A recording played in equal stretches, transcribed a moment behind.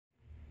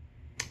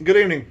Good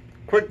evening.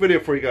 Quick video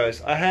for you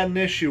guys. I had an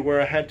issue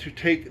where I had to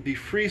take the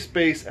free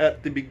space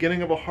at the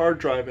beginning of a hard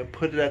drive and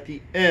put it at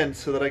the end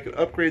so that I could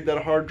upgrade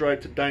that hard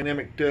drive to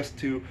dynamic disk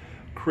to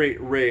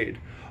create RAID.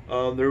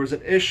 There was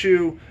an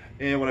issue,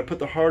 and when I put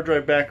the hard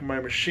drive back in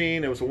my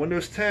machine, it was a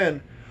Windows 10,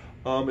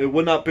 it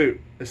would not boot.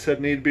 It said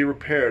it needed to be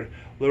repaired.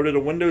 Loaded a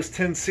Windows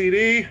 10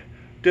 CD,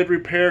 did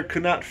repair,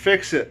 could not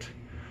fix it.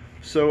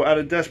 So out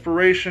of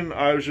desperation,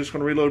 I was just going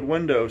to reload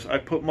Windows. I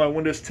put my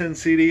Windows 10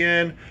 CD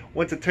in,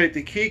 went to type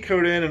the key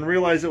code in, and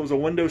realized it was a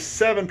Windows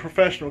 7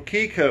 professional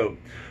key code.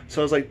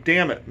 So I was like,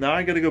 damn it, now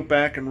I got to go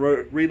back and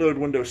reload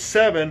Windows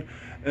 7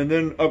 and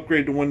then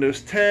upgrade to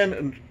Windows 10,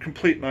 and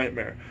complete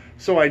nightmare.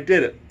 So I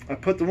did it. I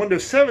put the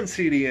Windows 7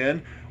 CD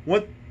in,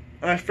 and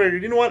I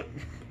figured, you know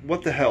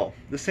what the hell?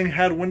 This thing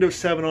had Windows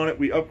 7 on it.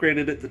 We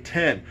upgraded it to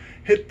 10.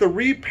 Hit the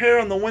repair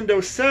on the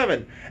Windows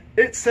 7.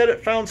 It said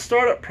it found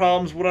startup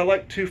problems. Would I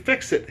like to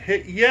fix it?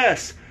 Hit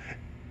yes.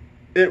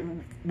 It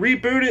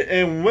rebooted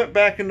and went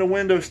back into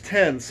Windows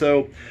 10.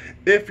 So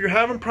if you're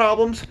having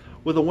problems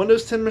with a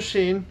Windows 10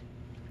 machine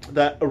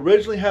that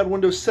originally had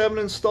Windows 7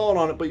 installed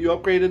on it, but you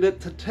upgraded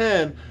it to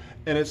 10,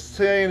 and it's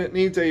saying it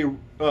needs a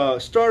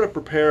startup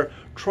repair,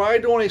 try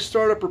doing a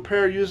startup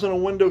repair using a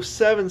Windows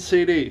 7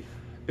 CD.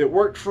 It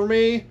worked for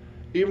me,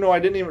 even though I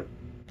didn't even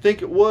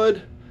think it would.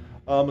 It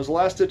was a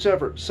last-ditch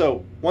effort.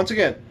 So once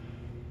again,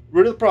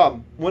 rid of the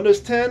problem.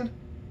 Windows 10,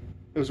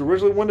 it was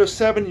originally Windows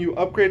 7. You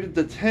upgraded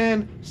to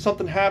 10.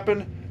 Something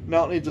happened.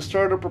 Now it needs a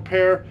startup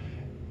repair.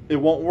 It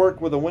won't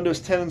work with a Windows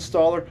 10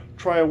 installer.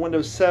 Try a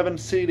Windows 7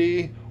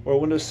 CD or a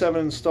Windows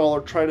 7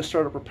 installer. Try to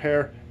startup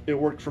repair. It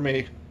worked for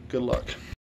me. Good luck.